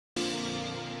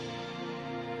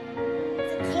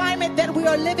climate that we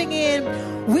are living in,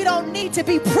 we don't need to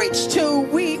be preached to.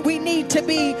 We need to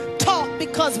be taught,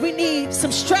 because we need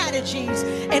some strategies,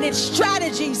 and it's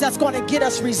strategies that's going to get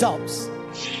us results.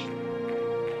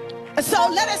 And so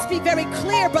let us be very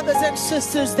clear, brothers and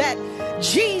sisters, that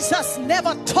Jesus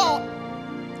never taught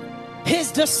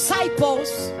his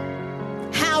disciples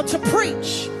how to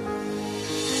preach,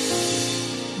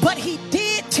 but he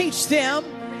did teach them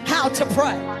how to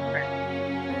pray.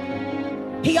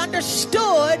 He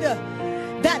understood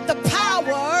that the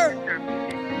power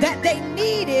that they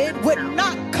needed would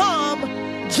not come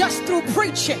just through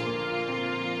preaching,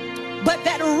 but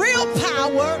that real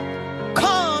power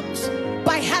comes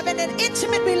by having an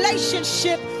intimate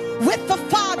relationship with the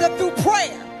Father through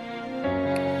prayer.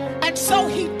 And so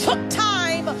he took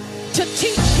time to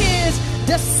teach his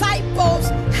disciples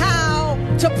how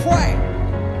to pray.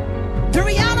 The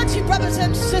reality, brothers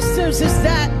and sisters, is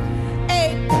that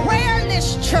a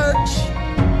prayerless church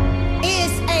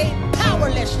is a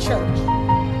powerless church. Clap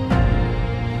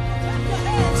your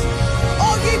hands,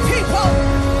 all ye people.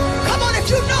 Come on, if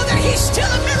you know that he's still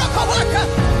a miracle worker,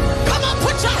 come on,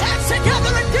 put your hands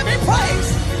together and give him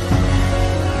praise.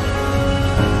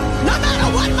 No matter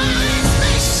what my eyes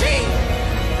may see,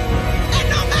 and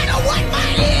no matter what my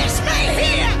ears may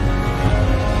hear,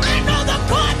 I know the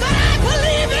God that I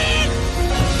believe in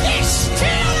is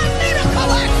still a miracle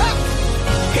worker.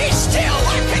 He's still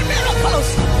working miracles.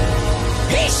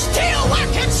 He's still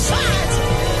working signs.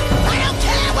 I don't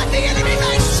care what the enemy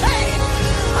may say.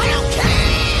 I don't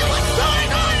care what's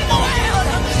going on in the world.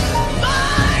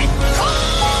 My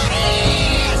God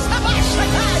is a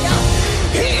Messiah.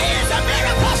 He is a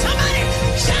miracle. Somebody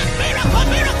shout miracle,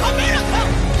 miracle, miracle.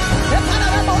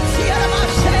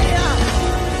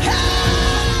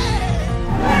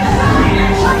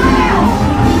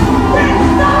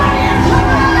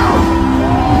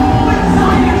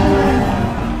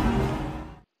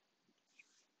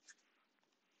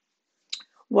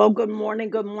 Well, good morning,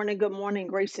 good morning, good morning.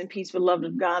 Grace and peace, beloved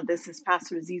of God. This is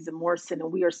Pastor Azizah Morrison,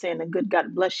 and we are saying a good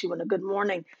God bless you and a good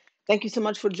morning. Thank you so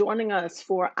much for joining us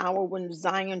for our When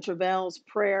Zion Travails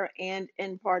prayer and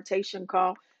impartation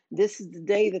call. This is the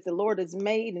day that the Lord has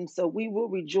made, and so we will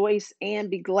rejoice and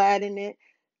be glad in it.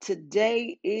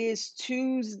 Today is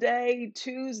Thursday.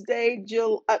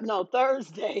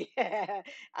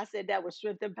 I said that with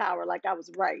strength and power, like I was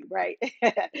right?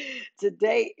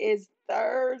 Today is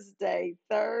Thursday,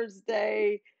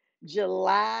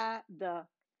 July the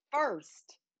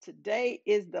 1st. Today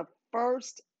is the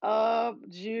 1st of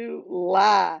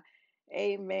July.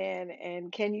 Amen.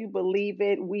 And can you believe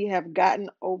it? We have gotten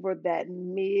over that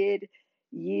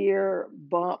mid-year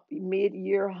bump,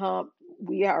 mid-year hump.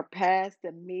 We are past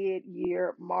the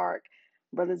mid-year mark.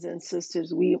 Brothers and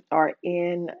sisters, we are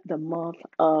in the month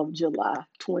of July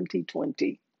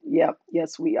 2020. Yep.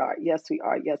 Yes, we are. Yes, we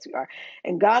are. Yes, we are.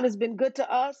 And God has been good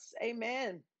to us.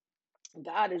 Amen.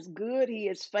 God is good. He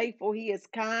is faithful. He is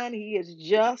kind. He is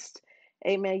just.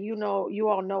 Amen. You know, you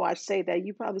all know I say that.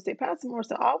 You probably say, Pastor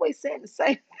Morrison always saying the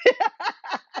same.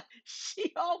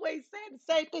 She always saying the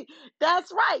same thing.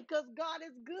 That's right, because God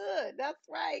is good. That's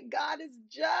right. God is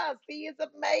just. He is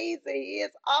amazing. He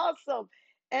is awesome.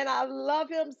 And I love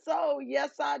him so.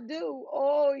 Yes, I do.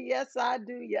 Oh, yes, I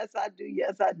do. Yes, I do.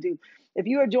 Yes, I do. If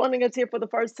you are joining us here for the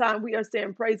first time, we are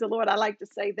saying praise the Lord. I like to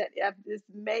say that if this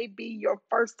may be your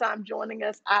first time joining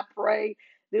us, I pray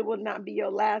it will not be your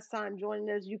last time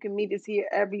joining us. You can meet us here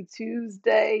every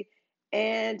Tuesday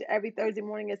and every Thursday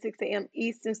morning at 6 a.m.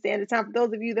 Eastern Standard Time. For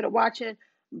those of you that are watching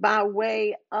by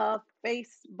way of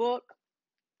Facebook,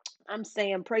 I'm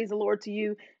saying praise the Lord to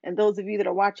you. And those of you that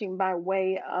are watching by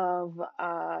way of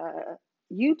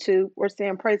YouTube, we're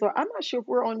saying praise the Lord. I'm not sure if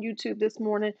we're on YouTube this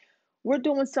morning. We're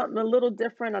doing something a little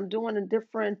different. I'm doing a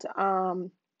different,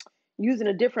 using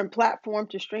a different platform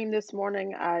to stream this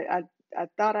morning. I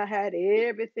thought I had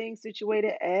everything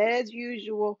situated as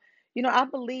usual. You know, I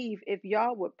believe if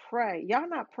y'all would pray, y'all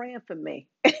not praying for me.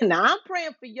 Now I'm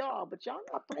praying for y'all, but y'all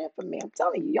not praying for me. I'm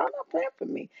telling you, y'all not praying for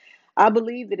me. I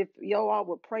believe that if y'all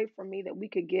would pray for me, that we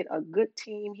could get a good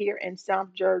team here in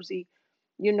South Jersey.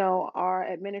 You know, our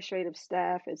administrative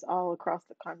staff is all across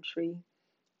the country.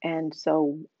 And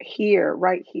so here,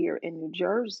 right here in New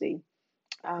Jersey,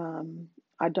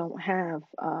 I don't have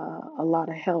a lot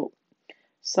of help.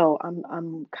 So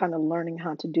I'm kind of learning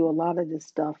how to do a lot of this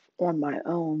stuff on my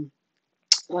own,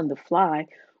 on the fly,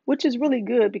 which is really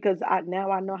good because now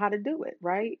I know how to do it,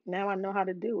 right? Now I know how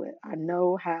to do it. I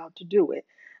know how to do it.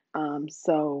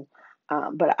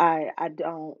 But I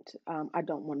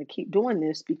don't want to keep doing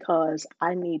this because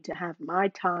I need to have my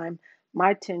time, my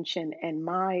attention, and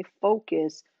my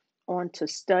focus onto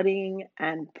studying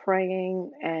and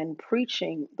praying and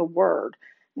preaching the word,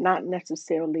 not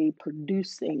necessarily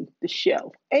producing the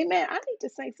show. Amen. I need the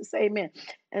saints to say amen.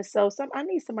 And so I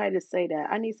need somebody to say that.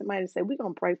 I need somebody to say, we're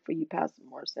gonna pray for you, Pastor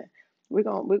Morrison. We're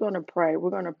gonna pray. We're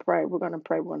gonna pray. We're gonna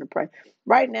pray. We're gonna pray.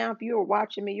 Right now, if you are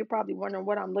watching me, you're probably wondering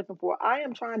what I'm looking for. I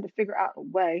am trying to figure out a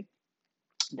way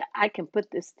that I can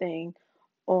put this thing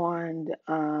on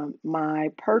my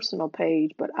personal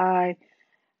page, but I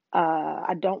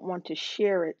don't want to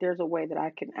share it. There's a way that I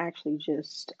can actually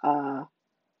just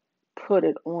put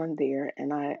it on there,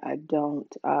 and I don't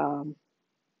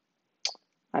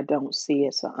see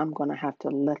it, so I'm gonna have to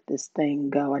let this thing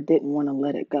go. I didn't want to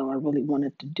let it go. I really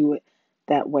wanted to do it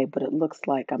that way, but it looks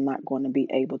like I'm not going to be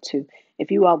able to.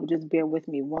 If you all would just bear with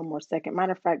me one more second.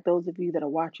 Matter of fact, those of you that are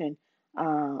watching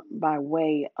by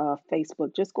way of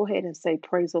Facebook, just go ahead and say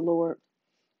praise the Lord.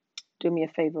 Do me a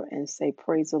favor and say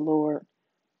praise the Lord.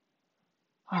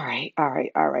 All right, all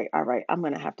right, all right, all right. I'm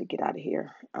gonna have to get out of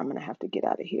here. I'm gonna have to get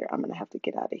out of here. I'm gonna have to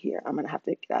get out of here. I'm gonna have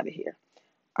to get out of here.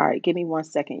 All right, give me 1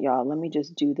 second, y'all. Let me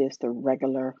just do this the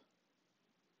regular.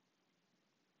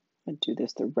 Do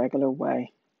this the regular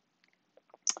way.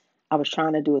 I was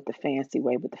trying to do it the fancy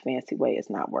way, but the fancy way is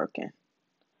not working.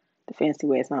 The fancy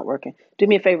way is not working. Do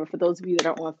me a favor, for those of you that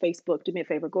are on Facebook, do me a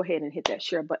favor, go ahead and hit that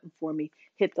share button for me.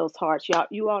 Hit those hearts. Y'all,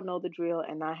 you all know the drill,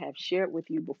 and I have shared with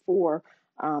you before.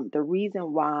 The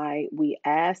reason why we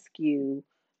ask you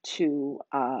to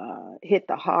hit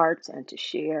the hearts and to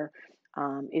share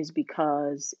is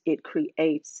because it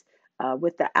creates,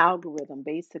 with the algorithm,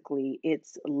 basically,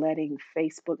 it's letting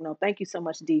Facebook know. Thank you so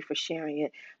much, Dee, for sharing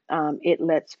it.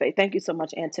 Thank you so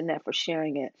much, Antoinette, for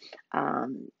sharing it.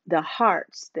 The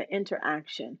hearts, the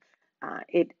interaction,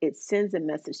 it sends a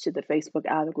message to the Facebook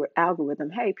algorithm.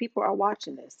 Hey, people are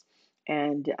watching this,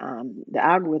 and the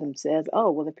algorithm says, oh,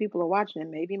 well, if people are watching it,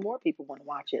 maybe more people want to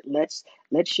watch it. Let's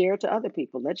share it to other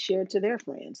people. Let's share it to their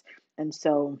friends, and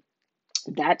so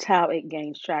that's how it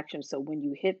gains traction. So when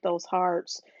you hit those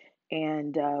hearts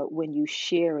and when you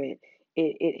share it,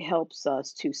 it helps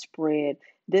us to spread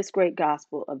this great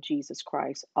gospel of Jesus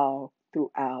Christ all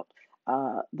throughout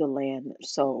the land.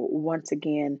 So once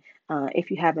again,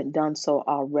 if you haven't done so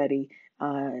already,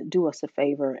 do us a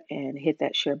favor and hit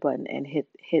that share button and hit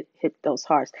those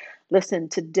hearts. Listen,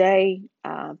 today,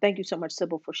 thank you so much,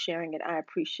 Sybil, for sharing it. I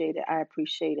appreciate it. I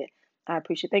appreciate it. I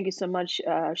appreciate it. Thank you so much,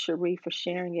 Cherie, for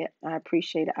sharing it. I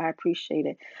appreciate it. I appreciate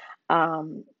it.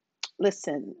 Um,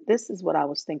 Listen, this is what I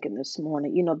was thinking this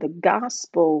morning. You know, the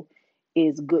gospel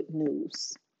is good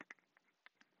news.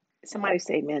 Somebody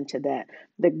say amen to that.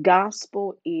 The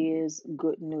gospel is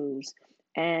good news.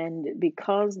 And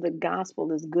because the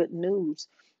gospel is good news,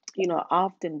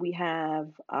 often we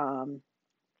have,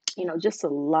 just a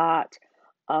lot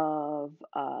of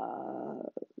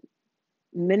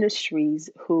ministries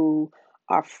who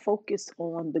are focused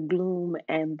on the gloom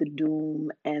and the doom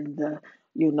and the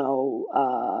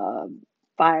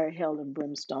fire, hell, and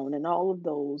brimstone, and all of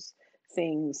those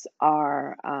things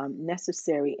are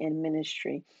necessary in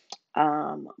ministry.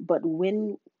 But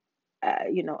when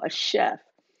a chef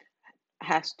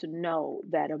has to know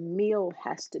that a meal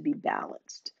has to be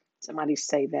balanced. Somebody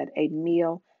say that a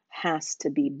meal has to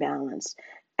be balanced.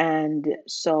 And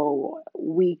so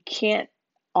we can't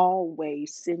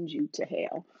always send you to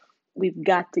hell. We've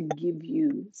got to give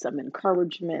you some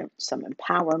encouragement, some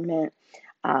empowerment,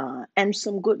 and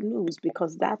some good news,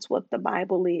 because that's what the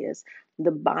Bible is.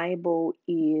 The Bible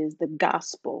is the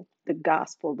gospel,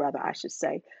 rather, I should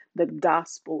say. The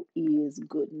gospel is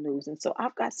good news. And so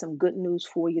I've got some good news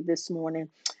for you this morning.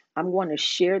 I'm going to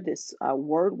share this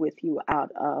word with you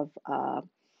out of 1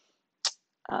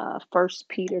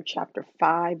 Peter chapter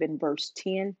 5 and verse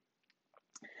 10.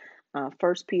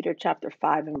 1 Peter chapter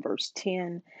 5 and verse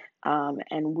 10.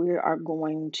 And we are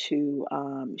going to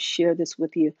share this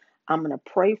with you. I'm going to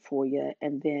pray for you,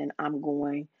 and then I'm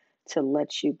going to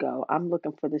let you go. I'm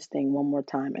looking for this thing one more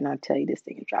time, and I tell you, this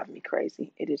thing is driving me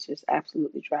crazy. It is just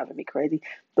absolutely driving me crazy.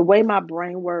 The way my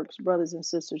brain works, brothers and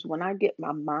sisters, when I get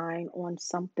my mind on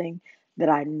something that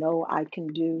I know I can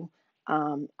do,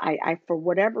 I for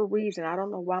whatever reason, I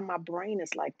don't know why my brain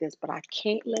is like this, but I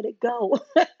can't let it go.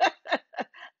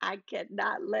 I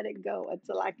cannot let it go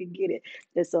until I can get it.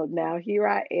 And so now here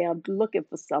I am looking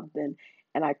for something,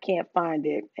 and I can't find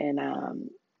it. And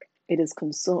it is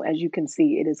consumed, as you can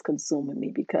see, it is consuming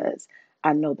me, because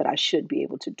I know that I should be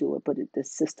able to do it, but the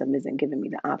system isn't giving me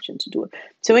the option to do it.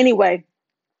 So anyway,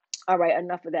 all right,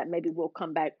 enough of that. Maybe we'll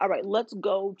come back. All right, let's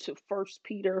go to First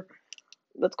Peter.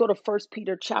 Let's go to First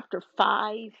Peter chapter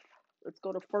 5. Let's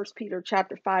go to First Peter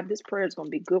chapter 5. This prayer is going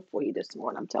to be good for you this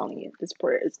morning. I'm telling you, this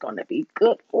prayer is going to be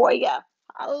good for you.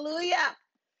 Hallelujah.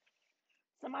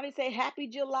 Somebody say happy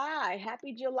July,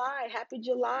 happy July, happy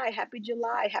July, happy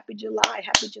July, happy July,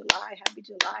 happy July, happy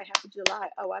July, happy July.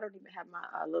 Oh, I don't even have my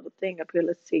little thing up here.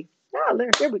 Let's see. Oh,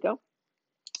 there we go.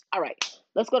 All right,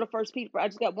 let's go to First Peter. I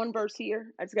just got one verse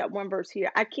here.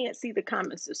 I can't see the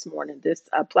comments this morning. This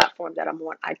platform that I'm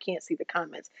on, I can't see the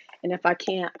comments. And if I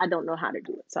can't, I don't know how to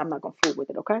do it. So I'm not going to fool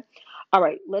with it, okay? All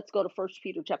right, let's go to First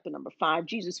Peter chapter number 5.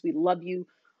 Jesus, we love you.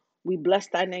 We bless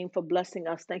thy name for blessing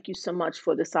us. Thank you so much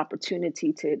for this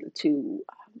opportunity to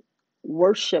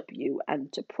worship you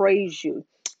and to praise you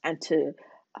and to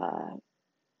uh,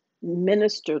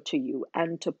 minister to you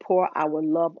and to pour our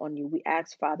love on you. We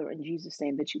ask, Father, in Jesus'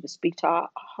 name, that you would speak to our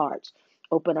hearts,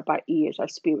 open up our ears, our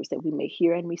spirits, that we may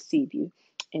hear and receive you.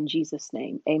 In Jesus'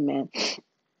 name, amen.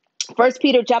 First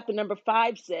Peter chapter number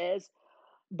 5 says,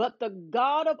 but the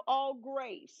God of all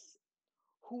grace,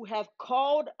 who have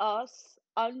called us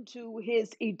unto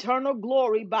his eternal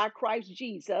glory by Christ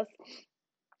Jesus,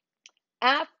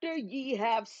 after ye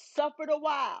have suffered a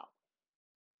while,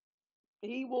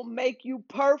 he will make you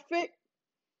perfect,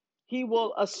 he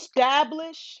will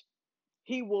establish,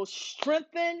 he will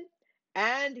strengthen,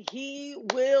 and he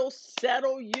will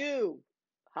settle you.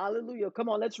 Hallelujah. Come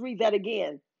on, let's read that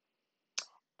again.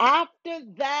 After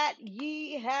that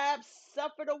ye have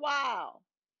suffered a while,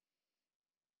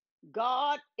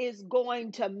 God is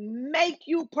going to make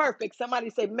you perfect.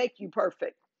 Somebody say, make you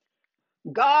perfect.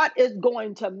 God is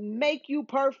going to make you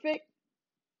perfect.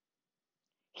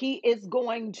 He is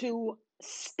going to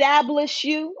establish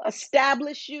you.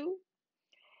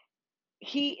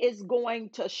 He is going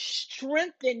to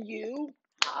strengthen you.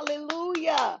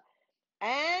 Hallelujah.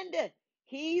 And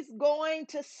he's going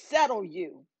to settle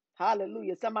you.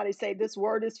 Hallelujah. Somebody say, this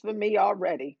word is for me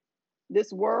already.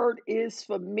 This word is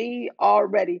for me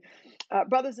already.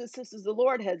 Brothers and sisters, the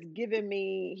Lord has given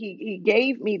me, he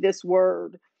gave me this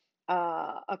word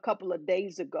a couple of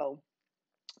days ago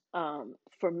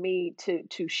for me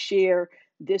to share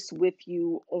this with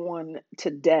you on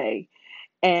today.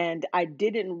 And I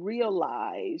didn't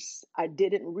realize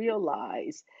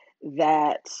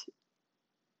that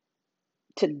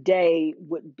today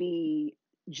would be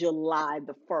July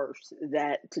the 1st,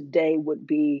 that today would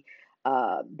be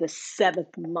the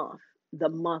seventh month, the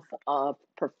month of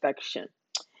perfection.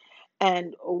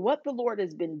 And what the Lord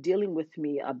has been dealing with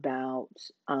me about,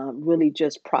 really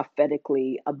just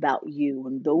prophetically about you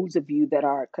and those of you that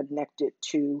are connected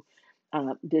to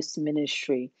this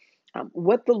ministry,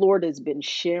 what the Lord has been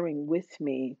sharing with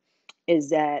me is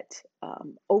that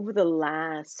over the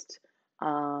last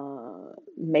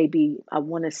maybe I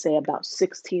want to say about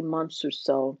 16 months or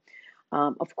so,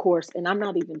 of course, and I'm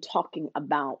not even talking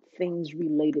about things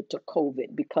related to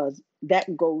COVID because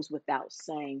that goes without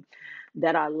saying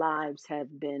that our lives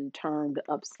have been turned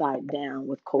upside down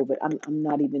with COVID. I'm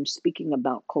not even speaking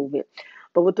about COVID.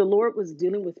 But what the Lord was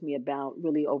dealing with me about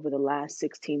really over the last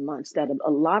 16 months, that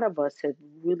a lot of us have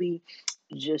really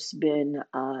just been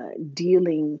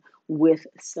dealing with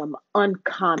some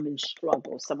uncommon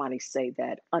struggles. Somebody say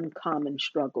that, uncommon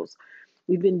struggles.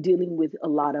 We've been dealing with a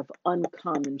lot of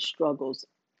uncommon struggles.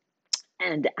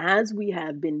 And as we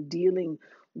have been dealing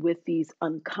with these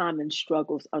uncommon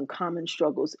struggles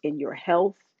in your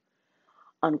health,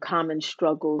 uncommon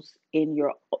struggles in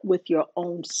your with your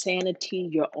own sanity,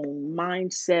 your own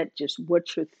mindset, just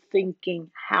what you're thinking,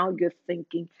 how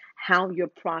you're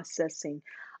processing,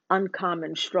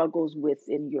 uncommon struggles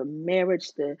within your marriage,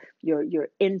 your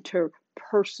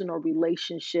interpersonal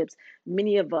relationships.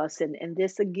 Many of us, and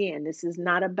this again, this is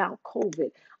not about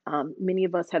COVID. Many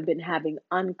of us have been having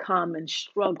uncommon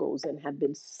struggles and have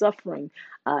been suffering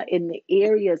in the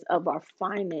areas of our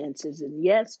finances. And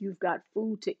yes, you've got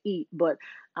food to eat, but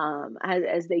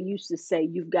as they used to say,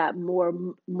 you've got more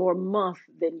month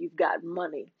than you've got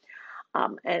money.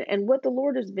 And what the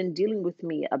Lord has been dealing with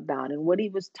me about, and what He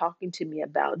was talking to me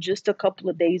about just a couple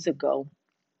of days ago,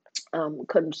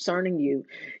 concerning you,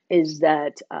 is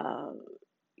that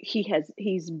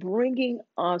He's bringing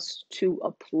us to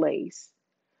a place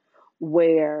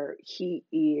where He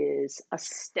is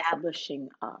establishing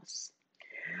us.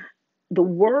 The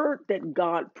word that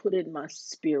God put in my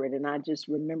spirit, and I just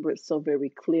remember it so very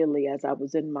clearly as I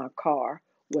was in my car,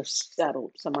 was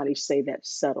settled. Somebody say that,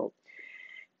 settled.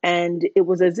 And it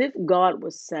was as if God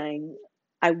was saying,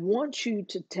 I want you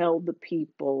to tell the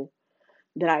people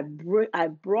that I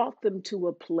brought them to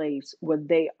a place where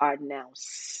they are now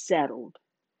settled.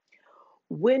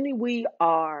 When we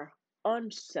are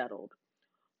unsettled,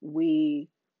 we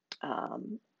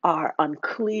are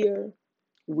unclear,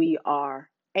 we are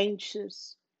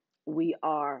anxious, we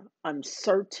are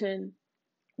uncertain,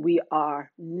 we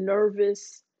are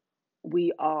nervous,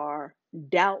 we are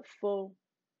doubtful,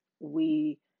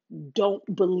 we don't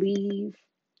believe.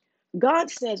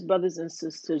 God says, brothers and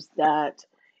sisters, that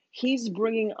He's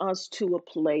bringing us to a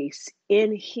place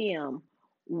in Him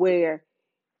where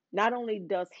not only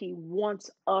does He want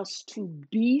us to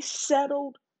be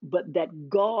settled, but that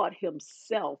God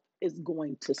Himself is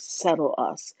going to settle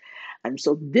us. And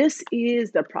so, this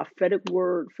is the prophetic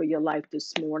word for your life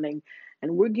this morning.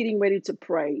 And we're getting ready to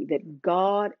pray that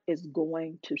God is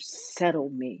going to settle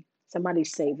me. Somebody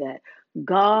say that.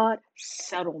 God,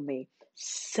 settle me.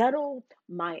 Settle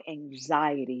my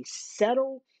anxiety.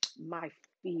 Settle my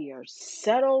fear.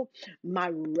 Settle my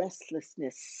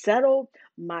restlessness. Settle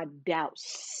my doubts.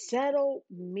 Settle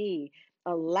me.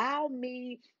 Allow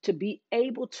me to be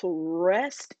able to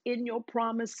rest in your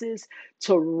promises,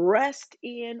 to rest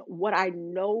in what I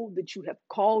know that you have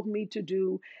called me to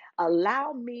do.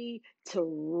 Allow me to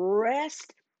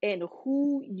rest in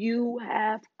who you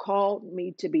have called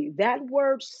me to be. That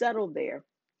word settle there,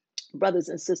 brothers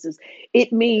and sisters,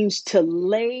 it means to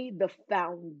lay the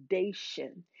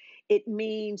foundation. It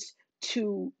means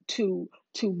to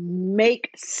make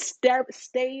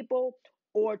stable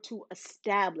or to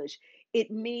establish. It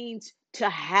means to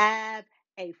have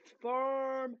a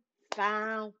firm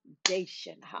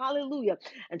foundation. Hallelujah.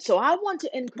 And so I want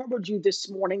to encourage you this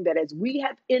morning that as we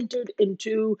have entered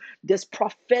into this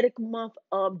prophetic month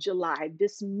of July,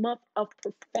 this month of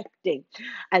perfecting,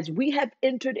 as we have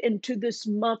entered into this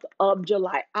month of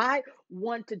July, I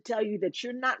want to tell you that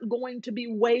you're not going to be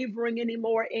wavering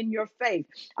anymore in your faith.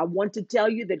 I want to tell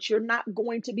you that you're not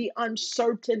going to be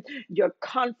uncertain. Your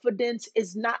confidence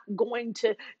is not going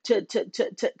to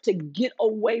get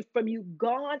away from you.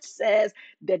 God says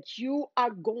that you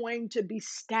are going to be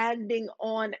standing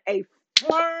on a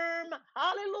firm,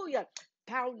 hallelujah,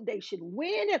 foundation.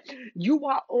 When you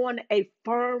are on a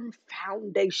firm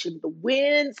foundation, the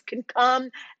winds can come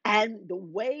and the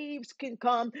waves can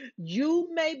come. You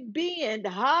may bend,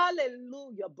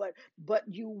 hallelujah, but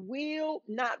you will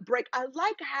not break. I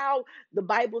like how the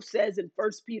Bible says in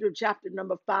First Peter chapter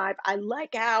number 5. I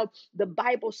like how the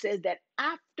Bible says that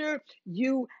after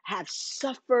you have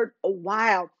suffered a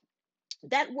while,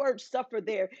 that word suffer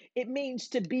there, it means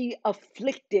to be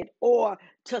afflicted or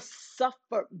to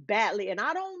suffer badly. And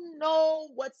I don't know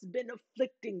what's been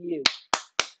afflicting you.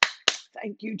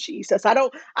 Thank you, Jesus. I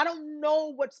don't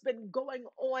know what's been going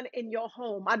on in your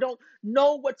home. I don't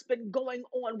know what's been going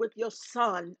on with your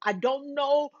son. I don't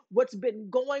know what's been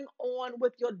going on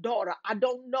with your daughter. I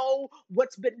don't know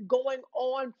what's been going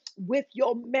on with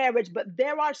your marriage, but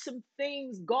there are some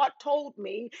things God told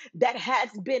me that has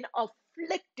been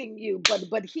afflicting you,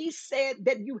 but He said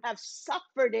that you have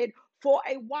suffered it for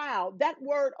a while. That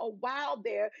word a while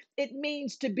there, it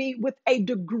means to be with a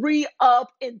degree of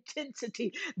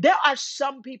intensity. There are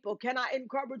some people, can I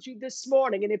encourage you this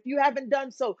morning? And if you haven't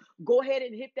done so, go ahead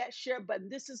and hit that share button.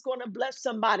 This is going to bless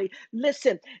somebody.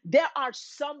 Listen, there are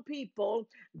some people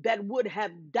that would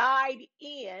have died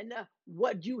in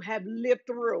what you have lived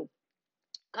through.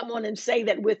 Come on and say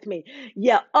that with me.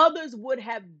 Yeah, others would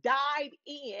have died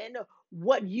in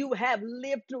what you have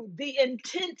lived through. The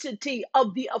intensity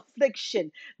of the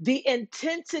affliction, the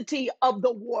intensity of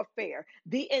the warfare,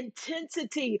 the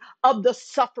intensity of the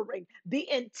suffering, the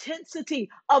intensity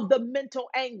of the mental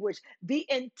anguish, the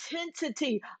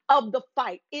intensity of the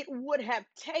fight. It would have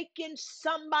taken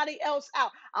somebody else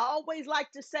out. I always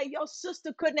like to say, your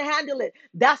sister couldn't handle it.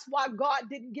 That's why God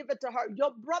didn't give it to her.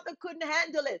 Your brother couldn't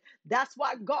handle it. That's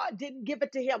why God didn't give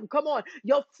it to him. Come on.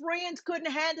 Your friends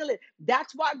couldn't handle it.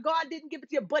 That's why God didn't give it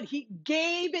to you. But He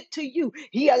gave it to you.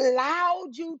 He allowed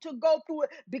you to go through it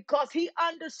because He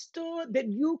understood that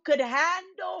you could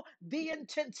handle the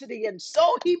intensity. And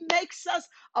so He makes us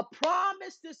a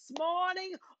promise this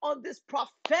morning on this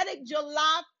prophetic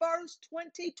July 1st,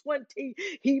 2020.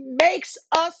 He makes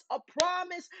us a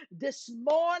promise this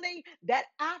morning that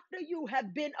after you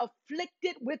have been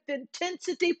afflicted with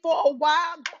intensity for a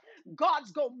while,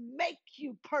 God's going to make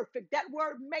you perfect. That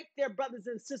word make there, brothers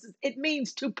and sisters, it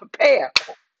means to prepare.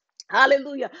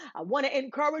 Hallelujah. I want to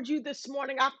encourage you this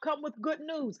morning. I've come with good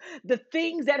news. The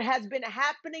things that has been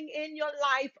happening in your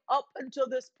life up until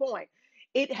this point,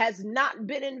 it has not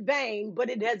been in vain, but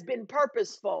it has been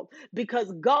purposeful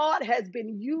because God has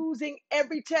been using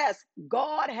every test.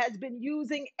 God has been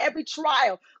using every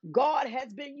trial. God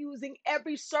has been using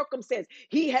every circumstance.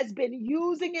 He has been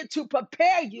using it to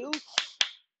prepare you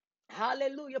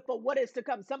Hallelujah, for what is to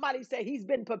come. Somebody say, He's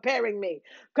been preparing me.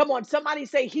 Come on, somebody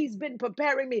say, He's been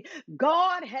preparing me.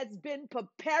 God has been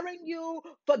preparing you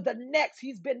for the next.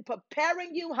 He's been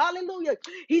preparing you. Hallelujah.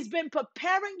 He's been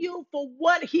preparing you for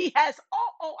what He has.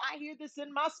 Oh, I hear this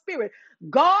in my spirit.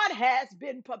 God has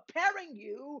been preparing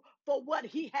you for what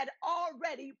He had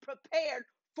already prepared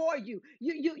for you.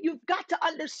 You've got to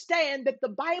understand that the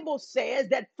Bible says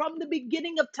that from the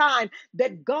beginning of time,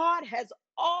 that God has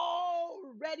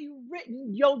already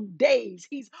written your days.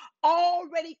 He's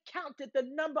already counted the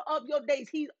number of your days.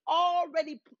 He's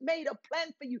already made a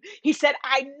plan for you. He said,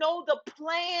 I know the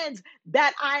plans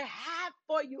that I have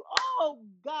for you. Oh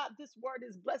God, this word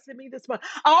is blessing me this month.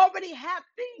 I already have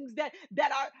things that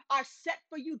are set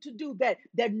for you to do, that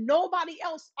nobody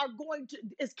else are going to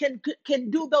can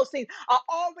do those things. I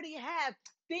already have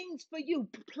things for you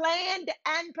planned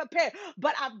and prepared,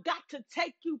 but I've got to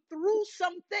take you through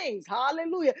some things.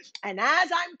 Hallelujah. And as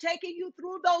I'm taking you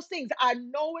through those things, I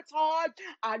know it's hard.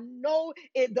 I know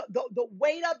the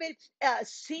weight of it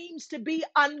seems to be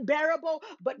unbearable,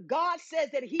 but God says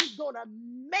that He's going to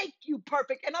make you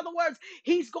perfect. In other words,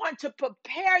 He's going to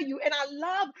prepare you. And I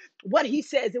love what He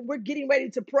says, and we're getting ready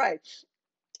to pray.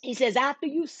 He says, after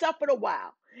you suffered a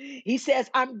while, He says,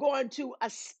 I'm going to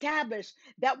establish.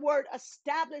 That word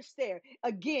establish there,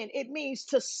 again, it means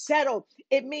to settle.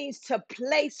 It means to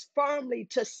place firmly,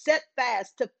 to set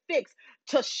fast, to fix,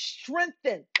 to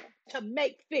strengthen, to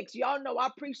make fix. Y'all know I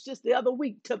preached this the other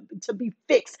week, to be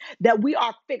fixed, that we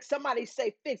are fixed. Somebody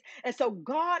say fixed. And so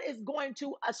God is going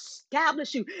to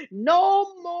establish you.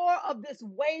 No more of this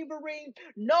wavering,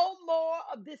 no more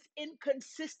of this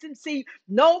inconsistency,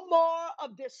 no more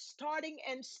of this starting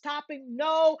and stopping.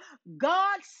 No,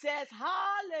 God says,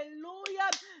 hallelujah,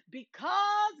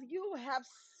 because you have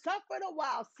suffered a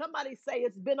while. Somebody say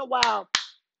it's been a while.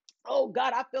 Oh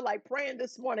God, I feel like praying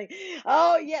this morning.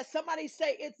 Oh yes, somebody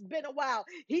say it's been a while.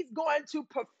 He's going to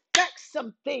perfect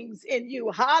some things in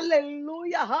you.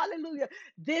 Hallelujah, hallelujah.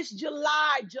 This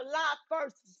July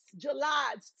 1st,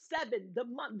 July 7th, the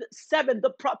month 7,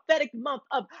 the prophetic month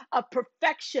of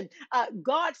perfection.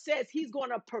 God says He's going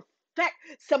to perfect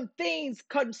some things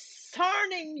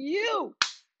concerning you.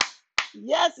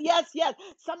 Yes, yes, yes.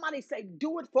 Somebody say,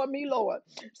 do it for me, Lord.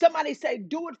 Somebody say,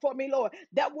 do it for me, Lord.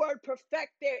 That word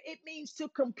perfect there, it means to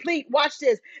complete. Watch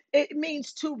this. It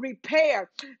means to repair.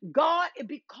 God,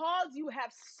 because you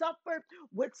have suffered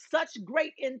with such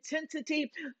great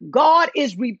intensity, God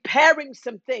is repairing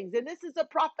some things. And this is a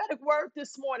prophetic word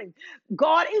this morning.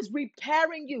 God is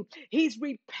repairing you. He's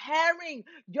repairing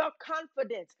your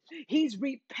confidence. He's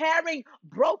repairing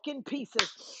broken pieces.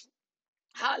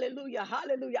 Hallelujah,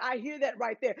 hallelujah. I hear that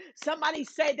right there. Somebody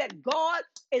say that God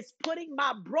is putting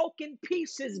my broken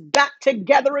pieces back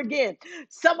together again.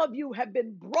 Some of you have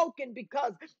been broken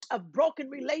because of broken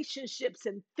relationships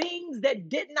and things that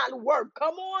did not work.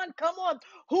 Come on, come on.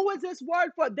 Who is this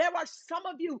word for? There are some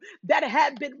of you that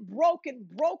have been broken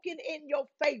in your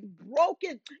faith,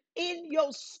 broken in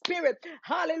your spirit.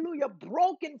 Hallelujah.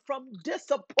 Broken from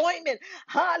disappointment.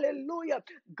 Hallelujah.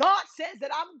 God says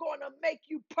that I'm going to make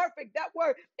you perfect. That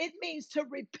word, it means to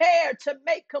repair, to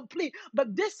make complete.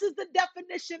 But this is the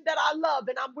definition that I love,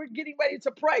 and we're getting ready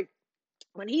to pray.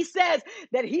 When He says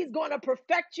that He's going to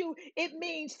perfect you, it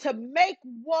means to make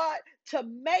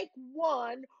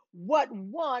one what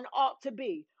one ought to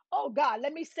be. Oh God,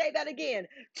 let me say that again.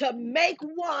 To make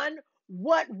one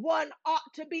what one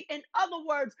ought to be. In other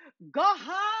words, God,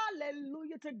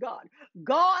 hallelujah to God.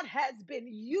 God has been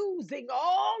using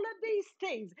all of these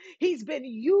things. He's been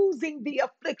using the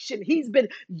affliction. He's been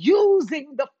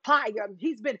using the fire.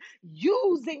 He's been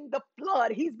using the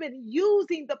flood. He's been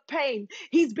using the pain.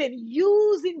 He's been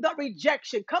using the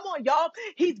rejection. Come on, y'all.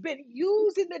 He's been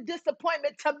using the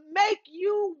disappointment to make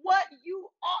you what you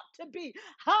ought to be.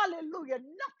 Hallelujah.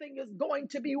 Nothing is going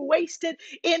to be wasted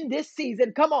in this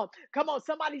season. Come on. Come on.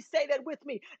 Somebody say that with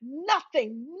me.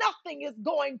 Nothing is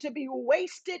going to be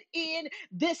wasted in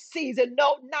this season.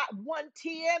 No, not one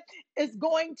tear is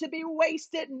going to be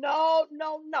wasted. No,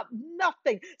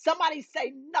 nothing. Somebody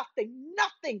say nothing.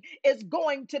 Nothing is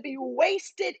going to be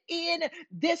wasted in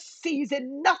this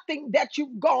season. Nothing that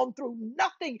you've gone through,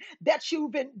 nothing that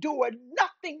you've endured,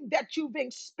 nothing that you've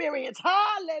experienced.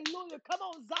 Hallelujah. Come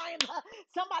on, Zion.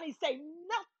 Somebody say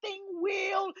nothing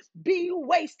will be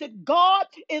wasted. God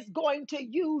is going to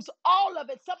use all of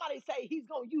it. Somebody say He's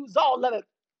going to use all of it.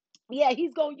 Yeah,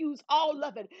 He's going to use all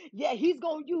of it. Yeah, He's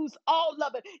going to use all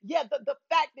of it. Yeah, the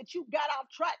fact that you got off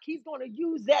track, He's going to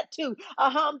use that too.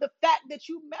 The fact that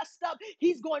you messed up,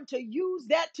 He's going to use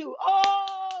that too.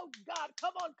 Oh, God.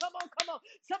 Come on, come on, come on.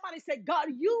 Somebody say, God,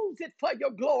 use it for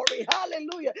your glory.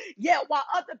 Hallelujah. Yeah, while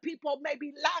other people may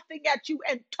be laughing at you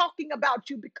and talking about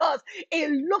you because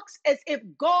it looks as if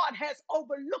God has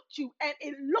overlooked you and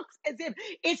it looks as if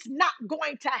it's not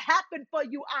going to happen for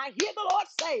you. I hear the Lord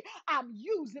say, I'm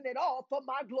using it all for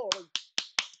my glory.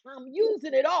 I'm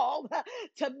using it all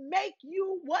to make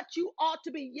you what you ought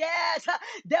to be. Yes,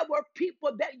 there were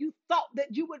people that you thought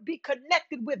that you would be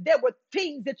connected with. There were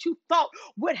things that you thought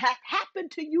would have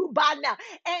happened to you by now,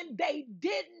 and they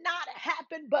did not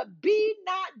happen. But be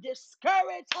not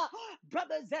discouraged,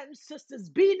 brothers and sisters.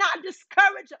 Be not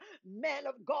discouraged, man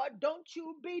of God. Don't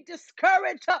you be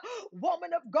discouraged,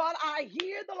 woman of God. I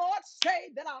hear the Lord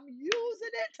say that I'm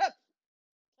using it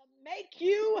make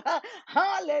you,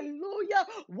 hallelujah,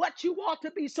 what you ought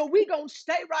to be. So we're going to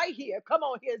stay right here. Come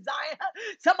on here, Zion.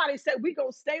 Somebody say, we're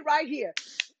going to stay right here.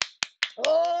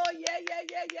 Oh, yeah, yeah,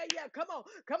 yeah, yeah, yeah. Come on,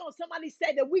 come on. Somebody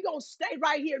said that we're going to stay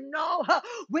right here. No,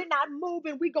 we're not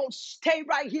moving. We're going to stay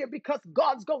right here because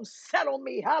God's going to settle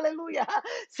me. Hallelujah.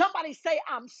 Somebody say,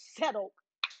 I'm settled.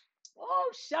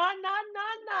 Oh, shana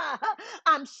na na.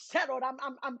 I'm settled.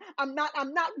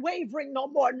 I'm not wavering no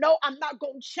more. No, I'm not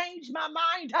going to change my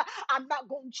mind. I'm not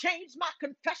going to change my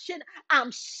confession.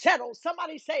 I'm settled.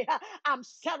 Somebody say, I'm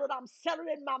settled. I'm settled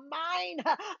in my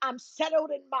mind. I'm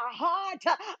settled in my heart.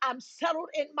 I'm settled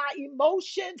in my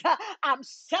emotions. I'm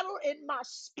settled in my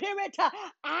spirit.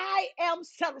 I am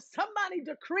settled. Somebody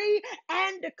decree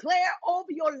and declare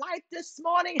over your life this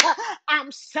morning,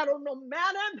 I'm settled no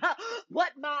matter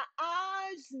what my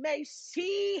eyes may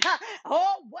see or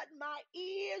what my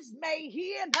ears may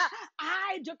hear.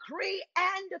 I decree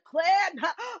and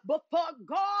declare before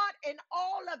God and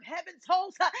all of heaven's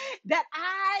hosts that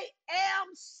I am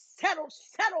settled.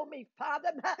 Settle me, Father.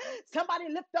 Somebody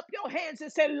lift up your hands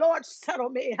and say, Lord, settle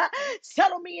me.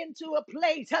 Settle me into a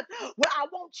place where I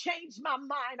won't change my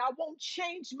mind. I won't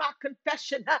change my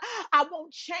confession. I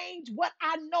won't change what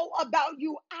I know about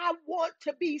you. I want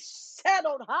to be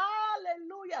settled.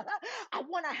 Hallelujah. I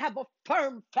want to have a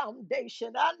firm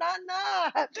foundation. I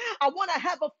want to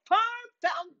have a firm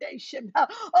foundation.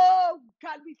 Oh,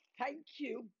 God, we thank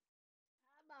you.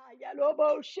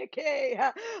 Yalobo shike.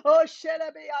 Oh,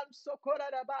 shelabe am sokora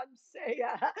da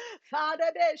banseya.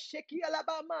 Father, be shiki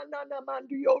alabama na na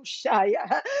mandio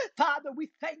shaya. Father,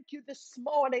 we thank you this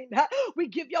morning. We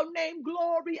give your name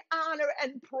glory, honor,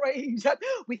 and praise.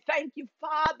 We thank you,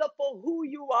 Father, for who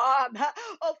you are.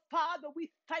 Oh, Father,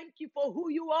 we thank you for who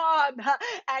you are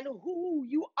and who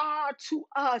you are to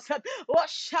us. Oh,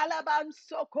 shalaban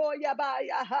sokoya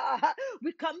baya.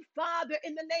 We come, Father,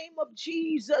 in the name of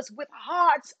Jesus with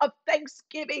hearts of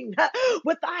thanksgiving,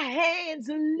 with our hands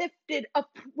lifted up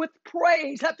with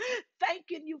praise,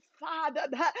 thanking you, Father,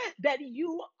 that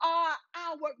you are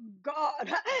our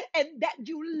God and that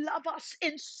you love us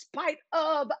in spite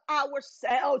of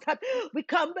ourselves. We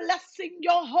come blessing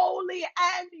your holy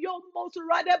and your most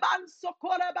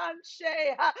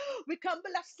we come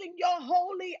blessing your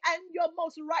holy and your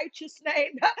most righteous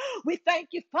name. We thank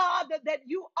you, Father, that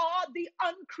you are the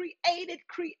uncreated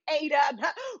creator.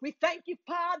 We thank you,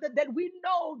 Father, that we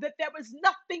know that there was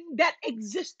nothing that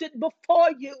existed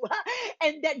before you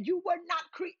and that you were not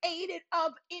created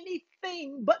of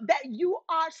anything, but that you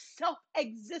are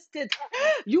self-existent.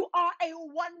 You are a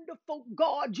wonderful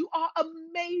God. You are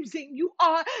amazing. You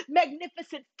are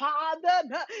magnificent, Father.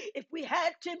 If we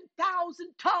had 10,000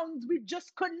 tongues, we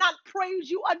just could not praise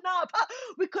you enough.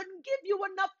 We couldn't give you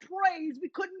enough praise. We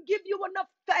couldn't give you enough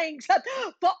thanks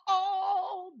for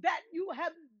all that you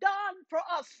have done for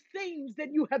us, things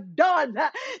that you have done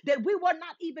that we were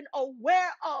not even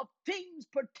aware of, things,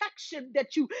 protection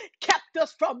that you kept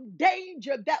us from,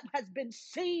 danger that has been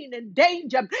seen and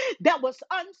danger that was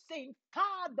unseen.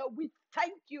 Father, we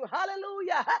thank you.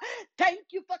 Hallelujah. Thank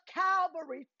you for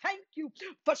Calvary. Thank you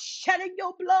for shedding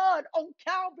your blood on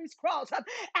Calvary's cross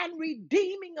and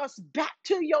redeeming us back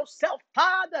to yourself,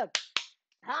 Father.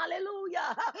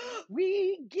 Hallelujah.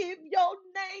 We give your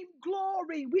name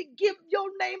glory. We give your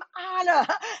name honor.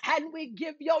 And we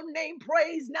give your name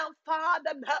praise. Now,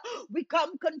 Father, we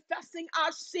come confessing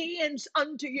our sins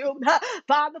unto you.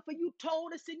 Father, for you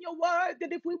told us in your word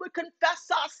that if we would confess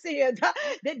our sins,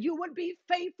 that you would be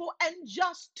faithful and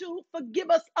just to forgive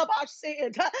us of our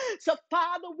sins. So,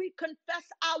 Father, we confess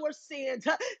our sins,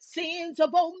 sins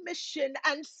of omission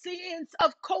and sins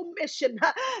of commission.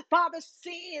 Father,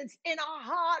 sins in our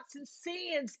hearts and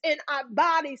sins in our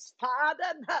bodies,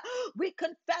 Father. We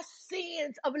confess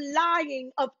sins of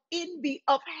lying, of envy,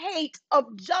 of hate,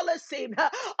 of jealousy,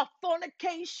 of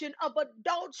fornication, of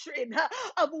adultery,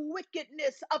 of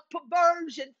wickedness, of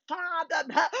perversion,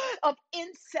 Father, of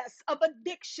incest, of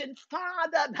addiction,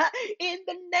 Father, in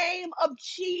the name of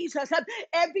Jesus,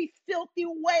 every filthy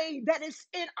way that is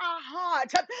in our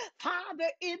heart, Father,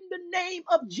 in the name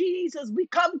of Jesus, we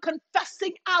come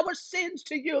confessing our sins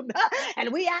to you.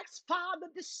 And we ask, Father,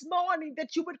 this morning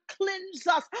that you would cleanse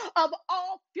us of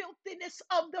all filthiness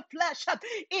of the flesh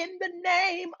in the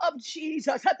name of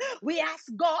Jesus. We ask,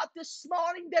 God, this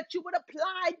morning that you would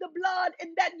apply the blood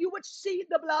and that you would see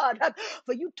the blood.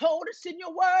 For you told us in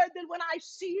your word that when I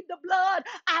see the blood,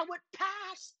 I would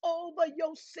pass over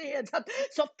your sins.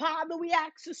 So, Father, we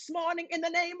ask this morning in the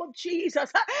name of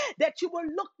Jesus that you will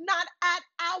look not at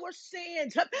our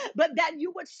sins, but that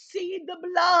you would see the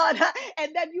blood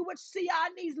and that you would see our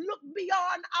needs, look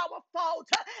beyond our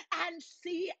faults and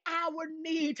see our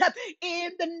needs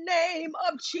in the name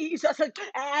of Jesus.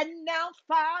 And now,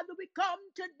 Father, we come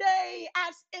today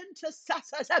as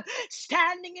intercessors,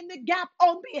 standing in the gap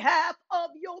on behalf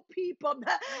of your people.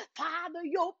 Father,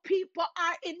 your people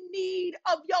are in need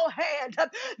of your hand.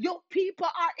 Your people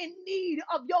are in need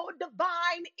of your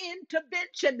divine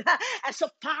intervention. And so,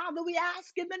 Father, we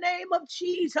ask in the name of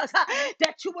Jesus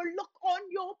that you will look on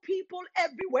your people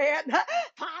everywhere.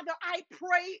 Father, I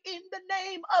pray in the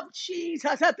name of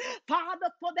Jesus, Father,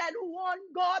 for that one,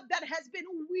 God, that has been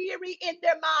weary in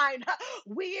their mind,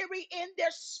 weary in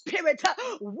their spirit,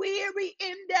 weary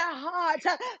in their heart,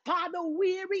 Father,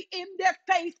 weary in their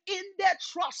faith, in their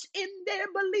trust, in their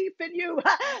belief in you.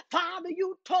 Father,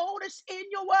 you told us in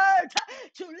your word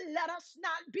to let us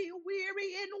not be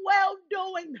weary in well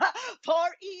doing, for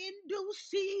in due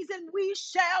season we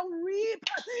shall reap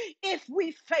if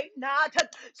we faint not.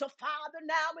 So, Father,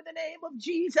 now in the name of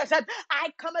Jesus, I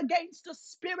come against the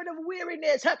spirit of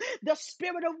weariness, the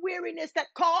spirit of weariness that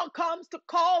comes to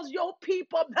cause your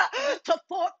people to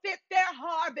forfeit their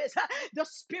harvest, the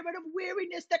spirit of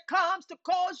weariness that comes to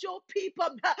cause your people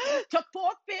to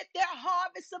forfeit their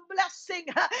harvest of blessing,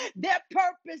 their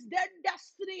purpose, their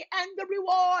destiny, and the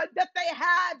reward that they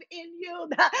have in you.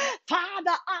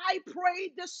 Father, I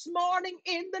pray this morning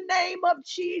in the name of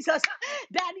Jesus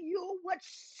that you would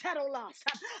settle us.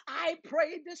 I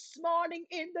pray this morning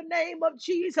in the name of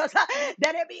Jesus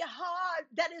that every heart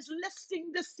that is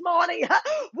listening this morning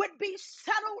would be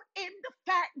settled in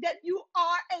the fact that you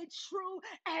are a true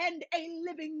and a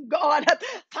living God.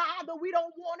 Father, we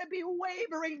don't want to be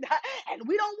wavering and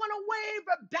we don't want to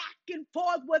waver back and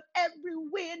forth with every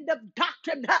wind of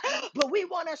doctrine, but we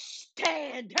want to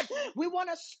stand. We want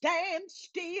to stand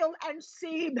still and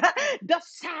see the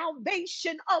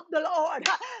salvation of the Lord.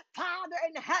 Father,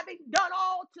 and having done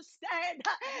all to stand,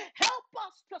 help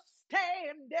us to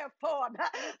stand, therefore.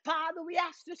 Father, we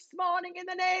ask this morning in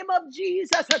the name of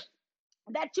Jesus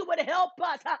that you would help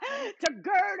us to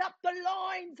gird up the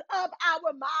loins of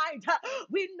our mind.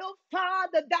 We know,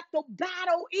 Father, that the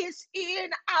battle is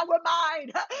in our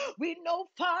mind. We know,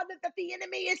 Father, that the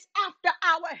enemy is after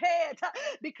our head,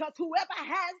 because whoever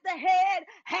has the head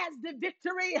has the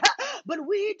victory. But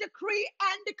we decree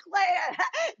and declare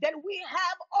that we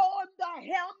have on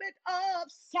the helmet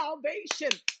of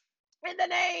salvation. In the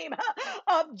name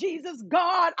of Jesus,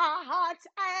 guard our hearts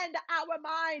and our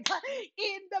minds.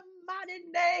 In the mighty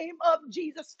name of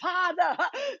Jesus, Father,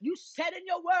 you said in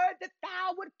your word that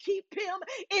thou would keep him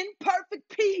in perfect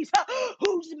peace,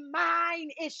 whose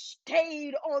mind is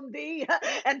stayed on thee.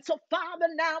 And so, Father,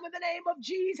 now in the name of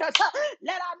Jesus,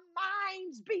 let our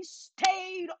minds be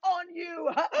stayed on you.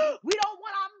 We don't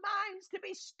want our minds to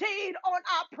be stayed on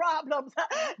our problems,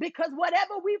 because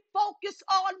whatever we focus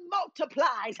on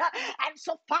multiplies. And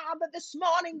so, Father, this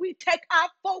morning we take our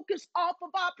focus off of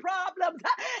our problems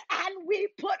and we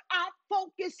put our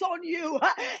focus on you.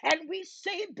 And we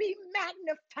say, be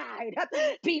magnified.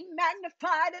 Be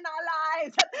magnified in our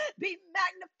lives. Be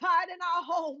magnified in our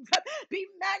homes. Be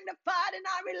magnified in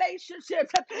our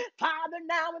relationships. Father,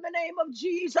 now in the name of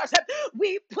Jesus,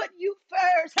 we put you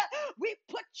first. We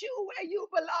put you where you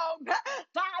belong.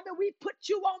 Father, we put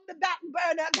you on the back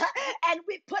burner and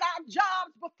we put our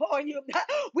jobs before you.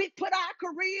 We put our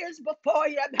careers before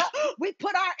you. We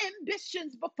put our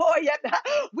ambitions before you.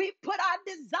 We put our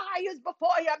desires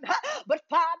before you. But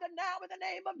Father, now in the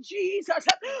name of Jesus,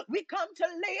 we come to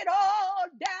lay it all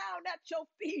down at your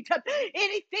feet.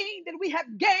 Anything that we have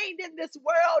gained in this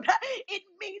world, it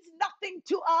means nothing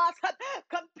to us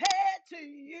compared to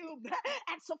you.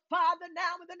 And so, Father,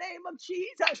 now in the name of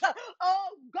Jesus, oh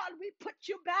God, we put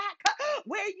you back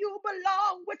where you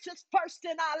belong, which is first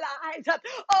in our lives.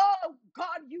 Oh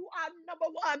God, you are number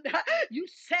one. You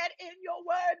said in your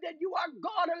word that you are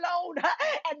God alone,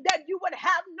 and that you would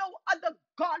have no other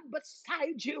God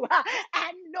beside you,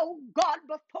 and no God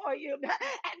before you.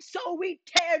 And so we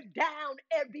tear down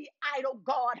every idol,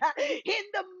 God, in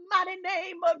the mighty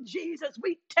name of Jesus.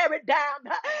 We tear it down,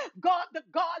 God. The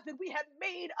gods that we have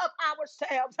made of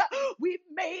ourselves, we've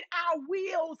made our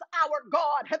wills our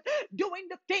God, doing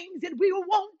the things that we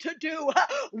want to do,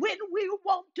 when we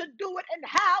want to do it, and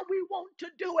how we want to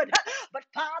do it. But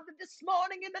Father, this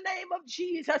morning in the name of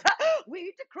Jesus,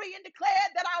 we decree and declare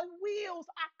that our wills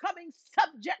are coming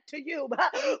subject to you.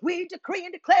 We decree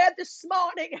and declare this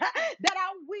morning that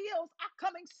our wills are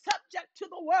coming subject to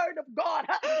the word of God.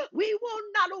 We will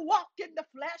not walk in the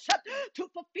flesh to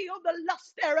fulfill the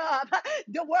lust thereof.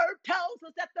 The word tells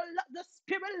us that the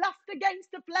spirit lusts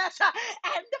against the flesh,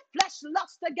 and the flesh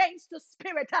lusts against the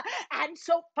spirit. And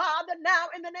so, Father, now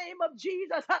in the name of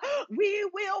Jesus, we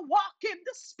will walk in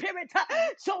the spirit,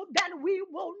 so that we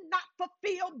will not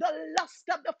fulfill the lust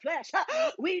of the flesh.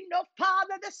 We know,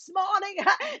 Father, this morning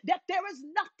that there is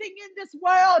nothing in this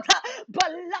world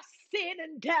but lust, sin,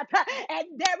 and death, and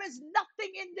there is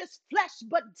nothing in this flesh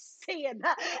but sin.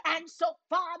 And so,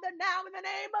 Father, now in the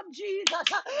name of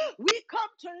Jesus, we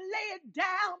come to lay it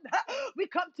down. We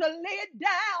come to lay it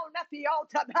down at the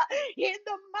altar in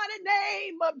the mighty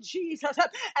name of Jesus.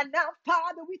 And now,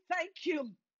 Father, we thank you.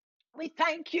 We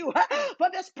thank you for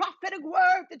this prophetic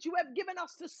word that you have given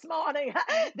us this morning.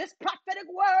 This prophetic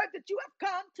word that you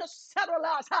have come to settle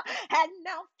us. And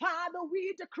now, Father,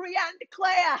 we decree and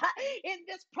declare in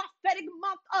this prophetic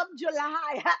month of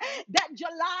July that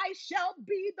July shall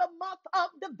be the month of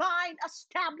divine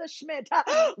establishment.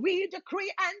 We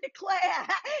decree and declare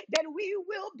that we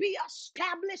will be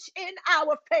established in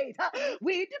our faith.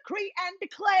 We decree and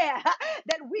declare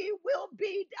that we will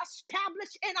be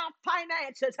established in our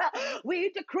finances. We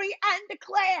decree and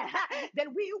declare that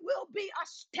we will be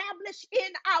established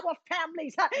in our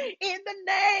families in the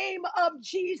name of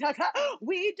Jesus.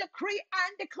 We decree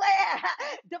and declare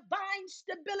divine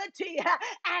stability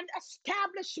and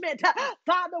establishment.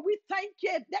 Father, we thank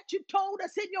you that you told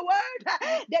us in your word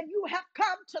that you have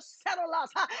come to settle us.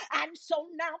 And so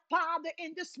now, Father,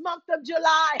 in this month of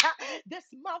July, this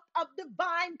month of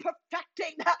divine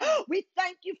perfecting, we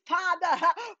thank you, Father,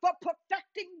 for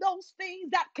perfecting those things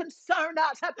that concern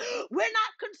us. We're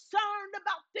not concerned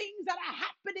about things that are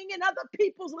happening in other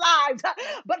people's lives,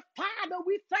 but Father,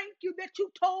 we thank you that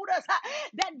you told us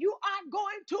that you are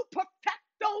going to perfect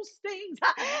those things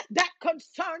that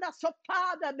concern us. So,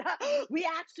 Father, we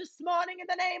ask this morning in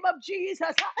the name of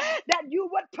Jesus that you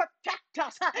would protect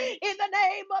us in the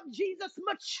name of Jesus,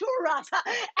 mature us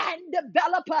and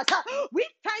develop us. We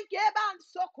thank you.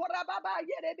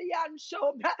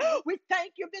 We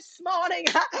thank you this morning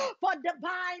for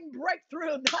divine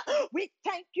breakthrough. We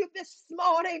thank you this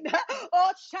morning.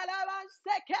 Oh,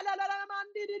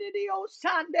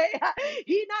 Sunday.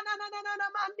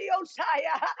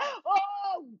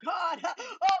 Oh God,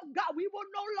 oh God, we will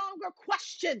no longer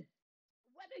question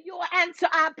whether you will answer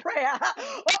our prayer.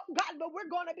 Oh God, but we're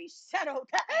going to be settled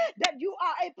that you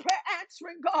are a prayer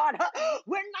answering God.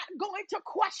 We're not going to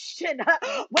question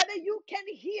whether you can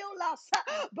heal us,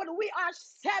 but we are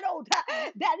settled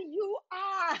that you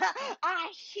are our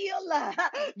healer.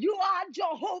 You are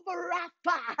Jehovah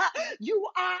Rapha. You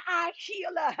are our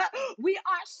healer. We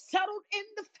are settled in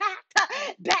the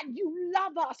fact that you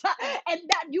love us and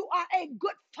that you are a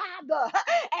good father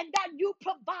and that you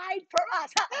provide for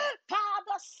us.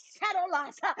 Father, settle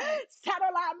us,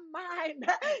 settle our mind,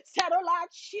 settle our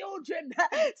children,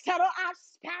 settle our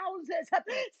spouses,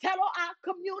 settle our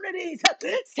communities,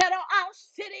 settle our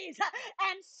cities,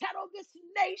 and settle this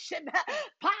nation.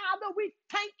 Father, we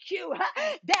thank you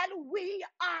that we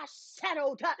are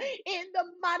settled in the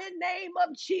mighty name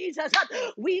of Jesus.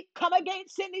 We come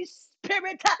against any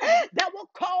spirit that will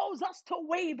cause us to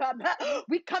waver.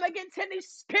 We come against any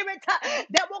spirit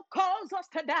that will cause us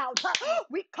to doubt.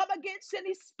 We come against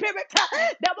any spirit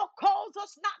that will cause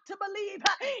us not to believe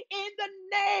in the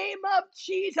name of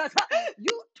Jesus.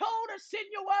 You told us in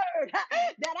your word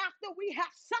that after we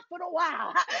have suffered a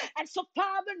while, and so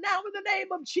Father, now in the name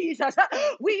of Jesus,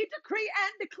 we decree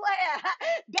and declare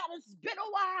that it's been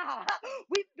a while.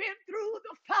 We've been through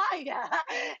the fire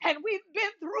and we've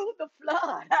been through the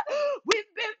flood.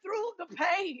 We've been through the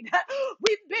pain.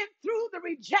 We've been through the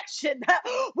rejection.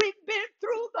 We've been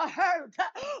through the hurt.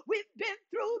 We've been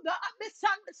through the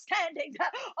misunderstandings.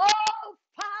 Oh,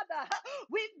 Father,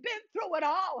 we've been through it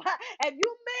all. And you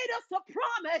made us a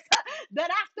promise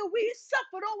that after we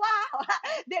suffered a while,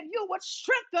 that you would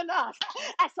strengthen us.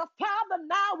 As a Father,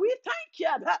 now we thank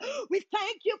you. We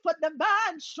thank you for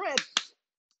divine strength.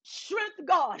 Strength,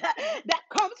 God, that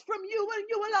comes from you and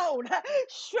you alone.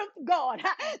 Strength, God,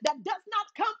 that does not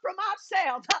come from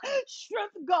ourselves.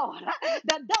 Strength, God,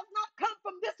 that does not come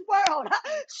from this world.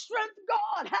 Strength,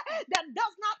 God, that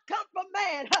does not come from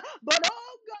man. But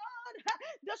oh God,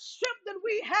 the strength that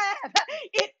we have,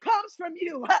 it comes from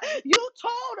you. You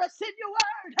told us in your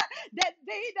word that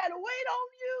they that wait on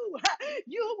you,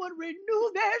 you would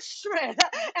renew their strength.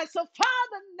 And so,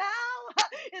 Father, now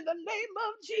in the name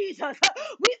of Jesus,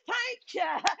 we thank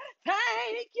you.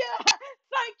 Thank you.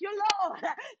 Thank you, Lord.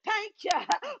 Thank you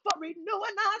for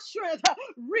renewing our strength.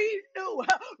 Renew,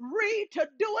 to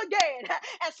do again.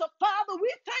 And so, Father,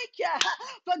 we thank you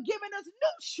for giving us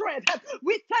new strength.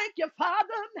 We thank you,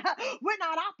 Father. We're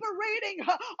not operating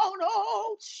on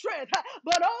old strength,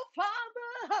 but oh,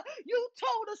 Father, you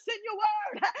told us in your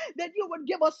word that you would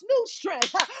give us new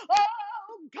strength.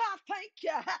 Oh, God, thank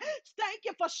you. Thank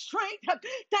you for strength.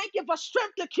 Thank you for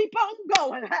strength to keep on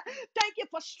going. Thank you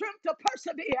for strength to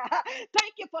persevere.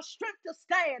 Thank you for strength to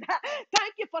stand.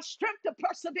 Thank you for strength to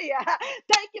persevere.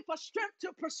 Thank you for strength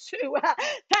to pursue.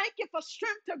 Thank you for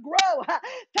strength to grow.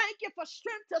 Thank you for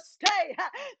strength to stay.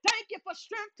 Thank you for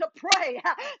strength to pray.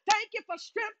 Thank you for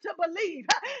strength to believe.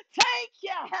 Thank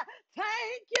you.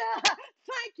 Thank you.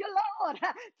 Thank you, Lord.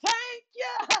 Thank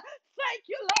you. Thank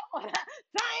you, Lord.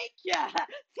 Thank you.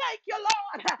 Thank you,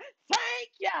 Lord. Thank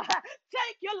you.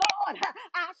 Thank you, Lord.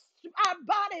 Our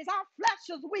bodies, our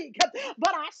flesh is weak,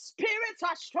 but our spirits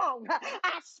are strong.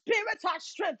 Our spirits are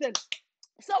strengthened.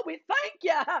 So we thank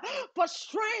you for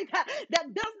strength that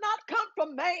does not come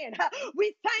from man.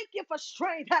 We thank you for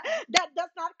strength that does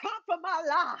not come from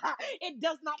Allah. It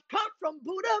does not come from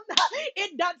Buddha.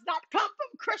 It does not come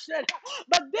from Christian.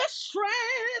 But this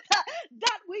strength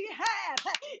that we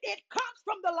have, it comes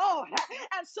from the Lord.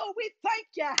 And so we thank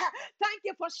you. Thank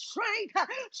you for strength.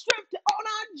 Strength on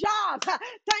our jobs.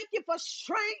 Thank you for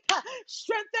strength.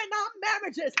 Strength in our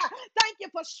marriages. Thank you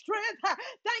for strength.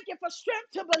 Thank you for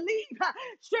strength to believe.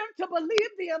 Strength to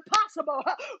believe the impossible.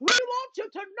 We want you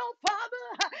to know, Father,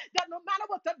 that no matter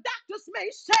what the doctors may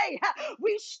say,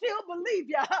 we still believe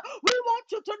you. We want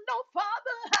you to know,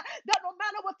 Father, that no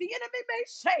matter what the enemy may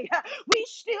say, we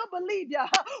still believe you.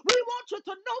 We want you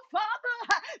to know, Father,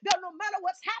 that no matter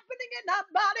what's happening in our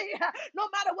body, no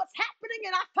matter what's happening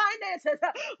in our finances,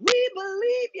 we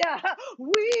believe you.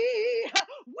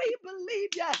 We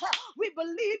believe you. We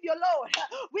believe you, Lord.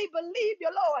 We believe you,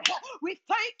 Lord. We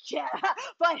thank you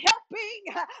for helping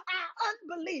our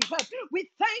unbelief. We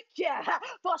thank you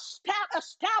for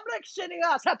establishing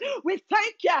us. We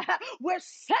thank you. We're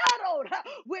settled.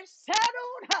 We're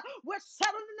settled. We're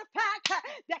settled in the fact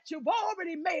that you've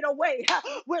already made a way.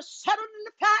 We're settled in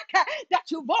the fact that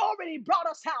you've already brought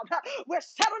us out. We're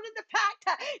settled in the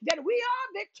fact that we are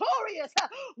victorious.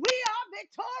 We are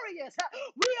victorious.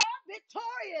 We are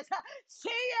victorious. Say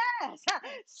yes.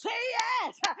 Say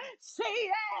yes. Say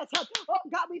yes. Oh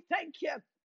God, we thank you.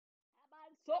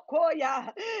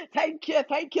 Sokoya. Thank you,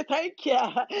 thank you, thank you.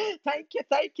 Thank you,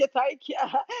 thank you, thank you.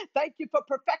 Thank you for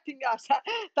perfecting us.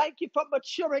 Thank you for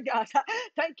maturing us.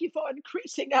 Thank you for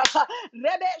increasing us.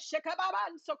 Rebe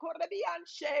shekababan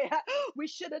sokorebianshe. We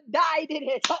should have died in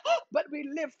it, but we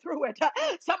lived through it.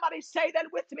 Somebody say that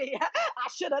with me. I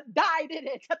should have died in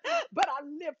it, but I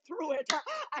lived through it.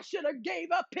 I should have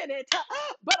gave up in it,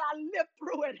 but I lived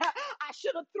through it. I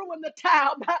should have thrown in the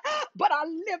towel, but I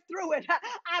lived through it.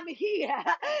 I'm here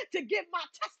to give my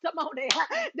testimony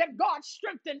that God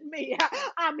strengthened me.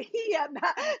 I'm here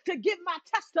to give my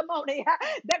testimony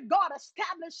that God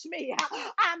established me.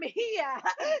 I'm here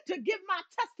to give my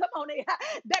testimony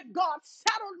that God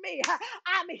settled me.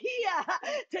 I'm here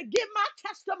to give my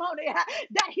testimony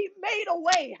that He made a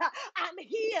way. I'm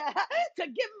here to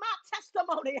give my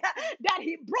testimony that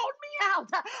He brought me out.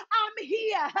 I'm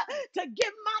here to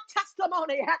give my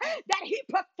testimony that He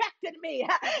perfected me,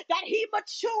 that He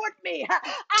matured me.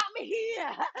 I'm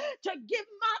here to give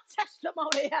my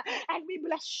testimony, and we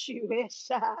bless you,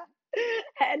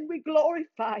 and we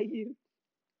glorify you.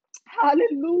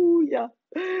 Hallelujah.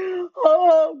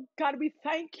 Oh, God, we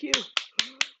thank you.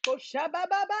 Oh,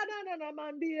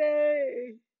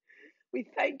 Shabba-ba-ba-na-na-na-mandie. We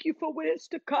thank you for what is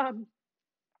to come.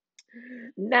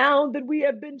 Now that we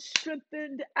have been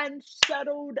strengthened and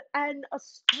settled and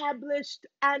established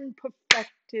and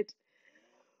perfected,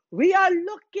 we are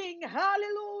looking,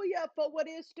 hallelujah, for what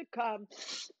is to come.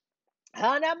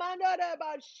 Hallelujah.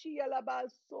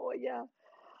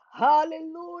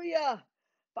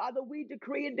 Father, we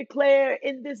decree and declare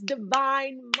in this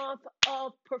divine month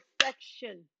of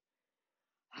perfection.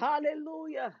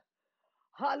 Hallelujah.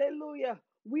 Hallelujah.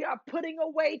 We are putting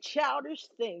away childish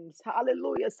things.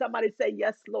 Hallelujah. Somebody say,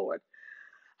 yes, Lord.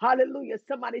 Hallelujah.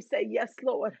 Somebody say, yes,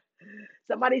 Lord.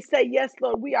 Somebody say, yes,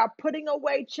 Lord. We are putting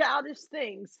away childish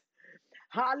things.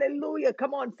 Hallelujah.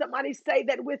 Come on. Somebody say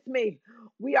that with me.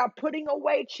 We are putting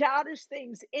away childish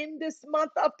things in this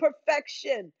month of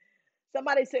perfection.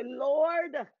 Somebody say,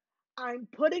 Lord, I'm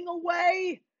putting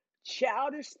away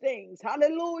childish things.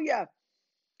 Hallelujah.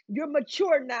 You're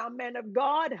mature now, man of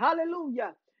God.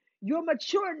 Hallelujah. You're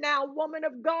mature now, woman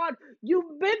of God.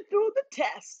 You've been through the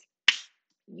test.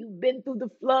 You've been through the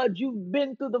flood. You've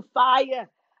been through the fire.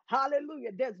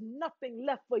 Hallelujah. There's nothing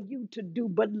left for you to do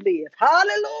but live.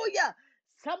 Hallelujah.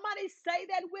 Somebody say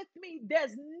that with me.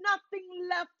 There's nothing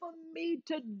left for me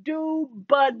to do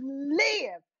but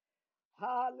live.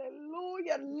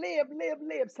 Hallelujah. Live, live,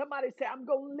 live. Somebody say, I'm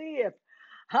going to live.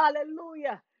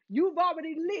 Hallelujah. You've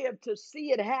already lived to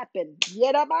see it happen.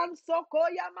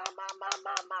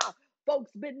 Yerabansokoyamamamamama.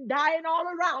 Folks been dying all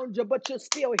around you, but you're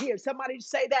still here. Somebody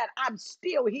say that. I'm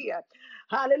still here.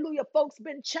 Hallelujah. Folks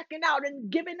been checking out and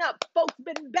giving up. Folks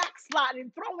been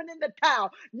backsliding, throwing in the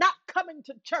towel, not coming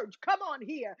to church. Come on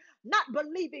here. Not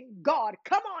believing God.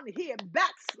 Come on here.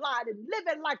 Backsliding,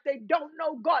 living like they don't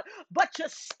know God, but you're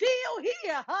still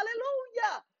here.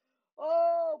 Hallelujah.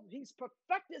 Oh, he's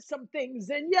perfected some things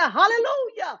in you.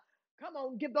 Hallelujah. Come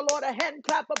on, give the Lord a hand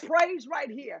clap of praise right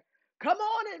here. Come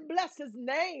on and bless his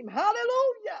name.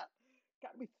 Hallelujah.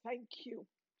 God, we thank you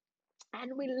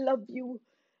and we love you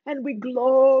and we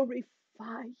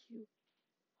glorify you.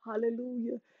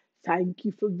 Hallelujah. Thank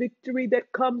you for victory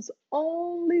that comes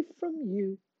only from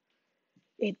you.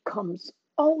 It comes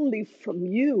only from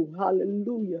you.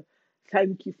 Hallelujah.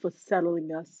 Thank you for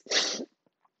settling us.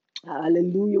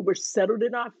 Hallelujah. We're settled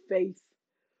in our faith.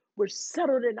 We're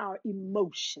settled in our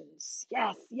emotions.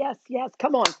 Yes, yes, yes.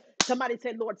 Come on. Somebody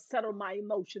say, Lord, settle my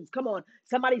emotions. Come on.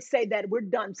 Somebody say that. We're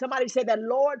done. Somebody say that,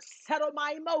 Lord, settle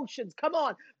my emotions. Come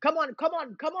on. Come on. Come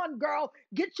on. Come on, girl.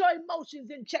 Get your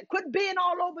emotions in check. Quit being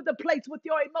all over the place with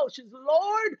your emotions.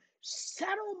 Lord,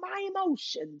 settle my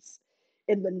emotions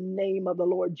in the name of the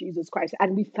Lord Jesus Christ.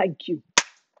 And we thank you.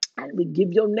 And we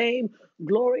give your name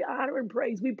glory, honor, and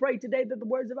praise. We pray today that the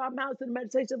words of our mouths and the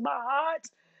meditation of our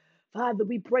hearts, Father,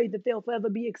 we pray that they'll forever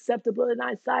be acceptable in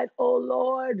thy sight. Oh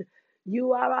Lord,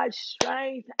 you are our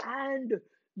strength and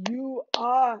you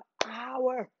are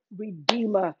our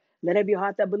Redeemer. Let every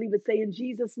heart that believeth say in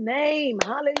Jesus' name,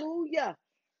 hallelujah.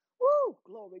 Woo,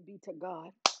 glory be to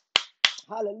God.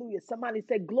 Hallelujah. Somebody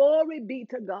say, glory be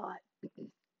to God.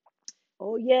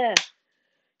 Oh yeah,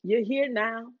 you're here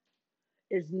now.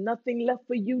 There's nothing left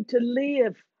for you to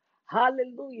live.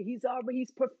 Hallelujah. He's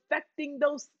perfecting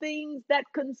those things that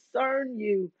concern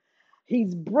you.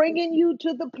 He's bringing you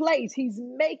to the place. He's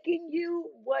making you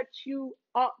what you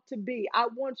ought to be. I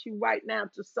want you right now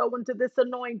to sow into this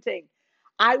anointing.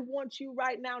 I want you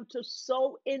right now to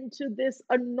sow into this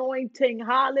anointing.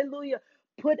 Hallelujah.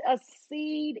 Put a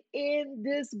seed in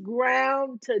this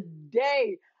ground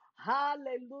today.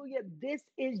 Hallelujah. This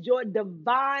is your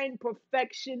divine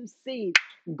perfection seed.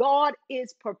 God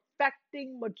is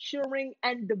perfecting, maturing,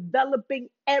 and developing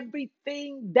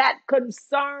everything that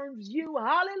concerns you.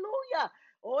 Hallelujah.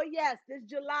 Oh, yes, this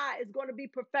July is going to be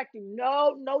perfecting.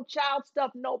 No child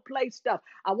stuff, no play stuff.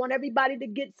 I want everybody to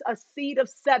get a seed of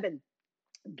 7.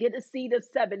 Get a seed of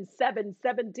 7, 7,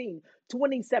 17,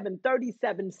 27,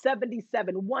 37,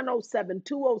 77, 107,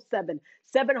 207,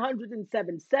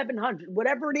 707, 700,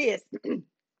 whatever it is.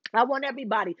 I want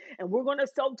everybody, and we're going to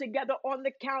sow together on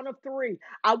the count of 3.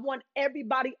 I want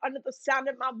everybody under the sound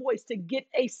of my voice to get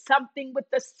a something with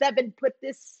the 7. Put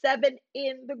this 7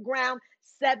 in the ground.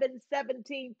 7,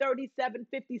 17, 37,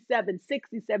 57,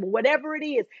 67, whatever it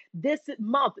is. This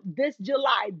month, this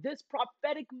July, this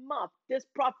prophetic month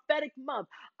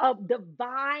of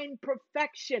divine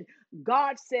perfection,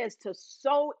 God says to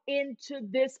sow into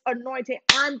this anointing.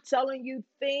 I'm telling you,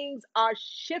 things are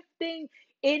shifting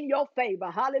in your favor.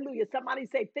 Hallelujah. Somebody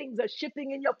say things are shifting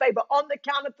in your favor. On the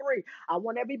count of 3, I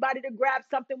want everybody to grab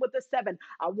something with a 7.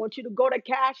 I want you to go to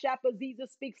Cash App Azizah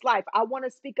Speaks Life. I want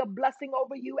to speak a blessing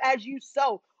over you as you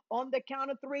sow. On the count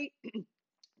of 3,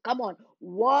 come on.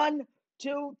 1,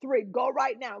 2, 3. Go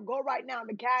right now. Go right now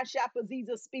to Cash App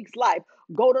Azizah Speaks Life.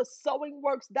 Go to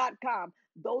sowingworks.com.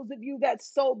 Those of you that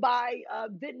sow by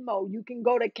Venmo, you can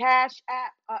go to Cash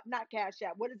App, not Cash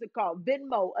App. What is it called?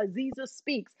 Venmo, Azizah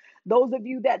Speaks. Those of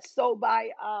you that sow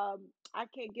by I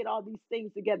can't get all these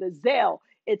things together. Zelle,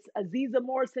 it's Azizah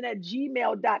Morrison at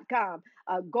gmail.com.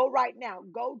 Go right now.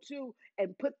 Go to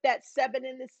and put that 7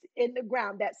 in the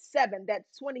ground. That 7,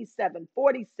 that's 27,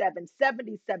 47,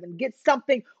 77. Get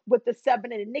something with the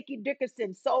 7 in it. Nikki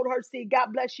Dickerson sold her seed.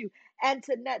 God bless you.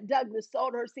 Antoinette Douglas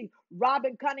sold her seed.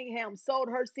 Robin Cunningham sold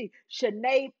her seed.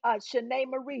 Shanae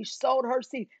Marie sold her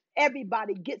seed.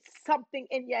 Everybody get something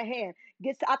in your hand.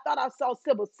 I thought I saw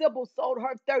Sybil. Sybil sold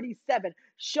her 37.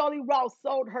 Shirley Ross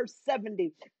sold her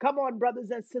 70. Come on,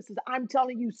 brothers and sisters. I'm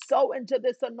telling you, sow into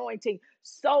this anointing,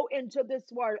 sow into this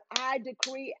word. I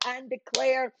decree and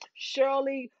declare,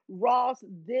 Shirley Ross,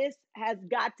 this has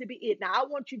got to be it. Now, I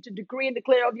want you to decree and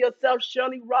declare of yourself,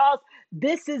 Shirley Ross,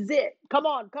 this is it. Come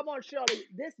on, Shirley.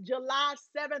 This July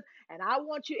 7th, and I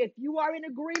want you, if you are in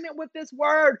agreement with this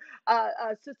word,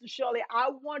 Sister Shirley,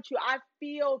 I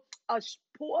feel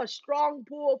a strong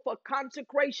pull for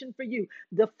consecration for you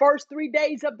the first 3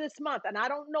 days of this month. And I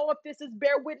don't know if this is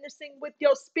bear witnessing with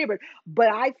your spirit, but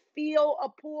I feel a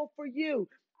pull for you.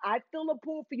 I feel a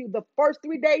pull for you the first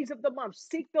 3 days of the month.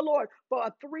 Seek the Lord for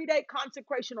a 3-day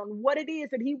consecration on what it is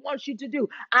that He wants you to do.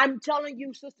 I'm telling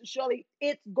you, Sister Shirley,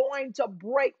 it's going to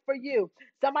break for you.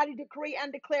 Somebody decree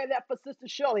and declare that for Sister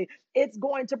Shirley. It's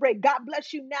going to break. God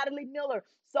bless you. Natalie Miller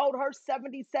sold her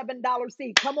 $77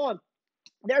 seed. Come on.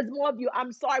 There's more of you.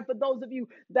 I'm sorry for those of you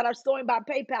that are sewing by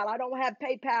PayPal. I don't have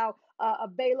PayPal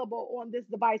available on this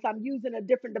device. I'm using a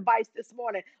different device this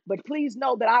morning. But please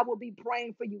know that I will be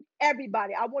praying for you.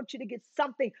 Everybody, I want you to get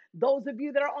something. Those of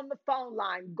you that are on the phone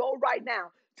line, go right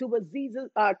now to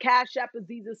Azizah, Cash App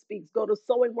Azizah Speaks. Go to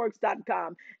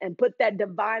sowingworks.com and put that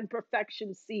divine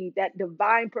perfection seed, that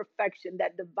divine perfection,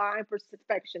 that divine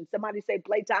perfection. Somebody say,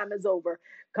 playtime is over.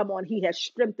 Come on, He has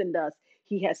strengthened us.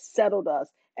 He has settled us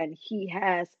and He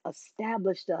has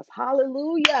established us.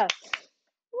 Hallelujah.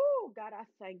 Oh, God, I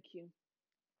thank you.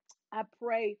 I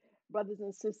pray, brothers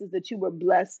and sisters, that you were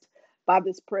blessed by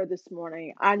this prayer this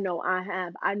morning. I know I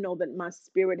have. I know that my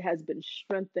spirit has been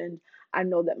strengthened. I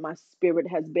know that my spirit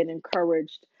has been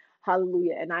encouraged.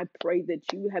 Hallelujah. And I pray that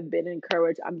you have been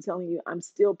encouraged. I'm telling you, I'm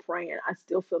still praying. I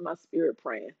still feel my spirit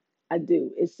praying. I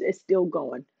do. It's still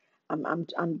going.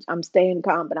 I'm staying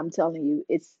calm, but I'm telling you,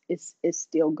 it's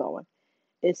still going.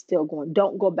 It's still going.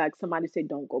 Don't go back. Somebody say,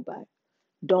 don't go back.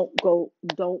 Don't go,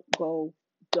 don't go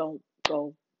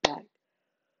back.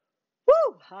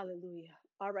 Woo! Hallelujah.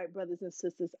 All right, brothers and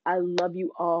sisters, I love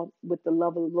you all with the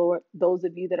love of the Lord. Those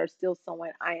of you that are still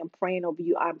sowing, I am praying over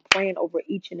you. I'm praying over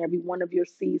each and every one of your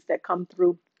seeds that come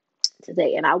through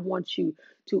today. And I want you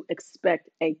to expect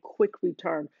a quick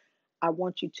return. I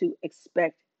want you to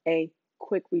expect a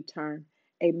quick return.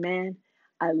 Amen.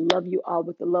 I love you all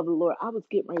with the love of the Lord. I was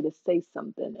getting ready to say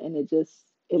something and it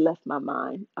left my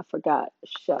mind. I forgot.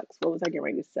 Shucks. What was I getting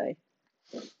ready to say?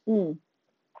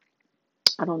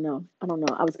 I don't know. I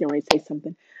was getting ready to say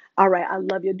something. All right. I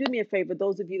love you. Do me a favor.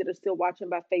 Those of you that are still watching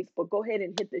by Facebook, go ahead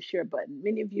and hit the share button.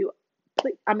 Many of you,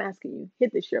 please, I'm asking you,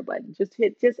 hit the share button. Just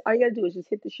all you got to do is just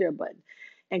hit the share button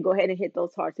and go ahead and hit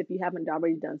those hearts if you haven't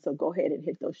already done so. Go ahead and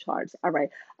hit those hearts. All right.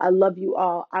 I love you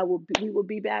all. We will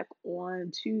be back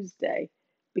on Tuesday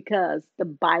because the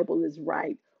Bible is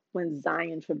right. When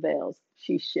Zion travails,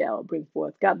 she shall bring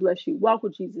forth. God bless you. Walk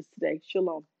with Jesus today.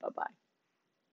 Shalom. Bye-bye.